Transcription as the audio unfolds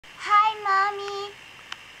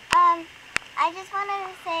I just wanted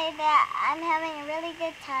to say that I'm having a really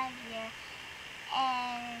good time here,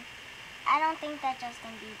 and I don't think that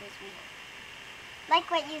Justin Bieber's real. Like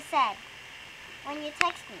what you said when you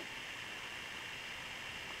text me.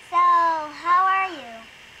 So, how are you?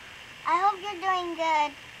 I hope you're doing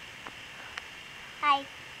good. Hi.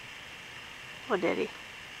 Oh, Daddy.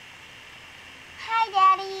 Hi,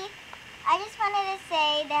 Daddy. I just wanted to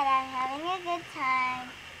say that I'm having a good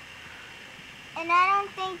time. And I don't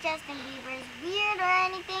think Justin Bieber is weird or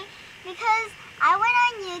anything because I went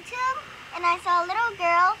on YouTube and I saw a little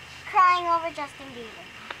girl crying over Justin Bieber.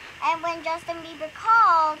 And when Justin Bieber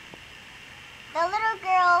called, the little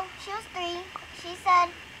girl, she was 3, she said,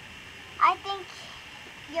 "I think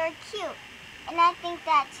you're cute." And I think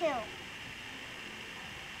that too.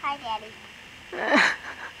 Hi, Daddy.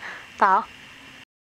 早。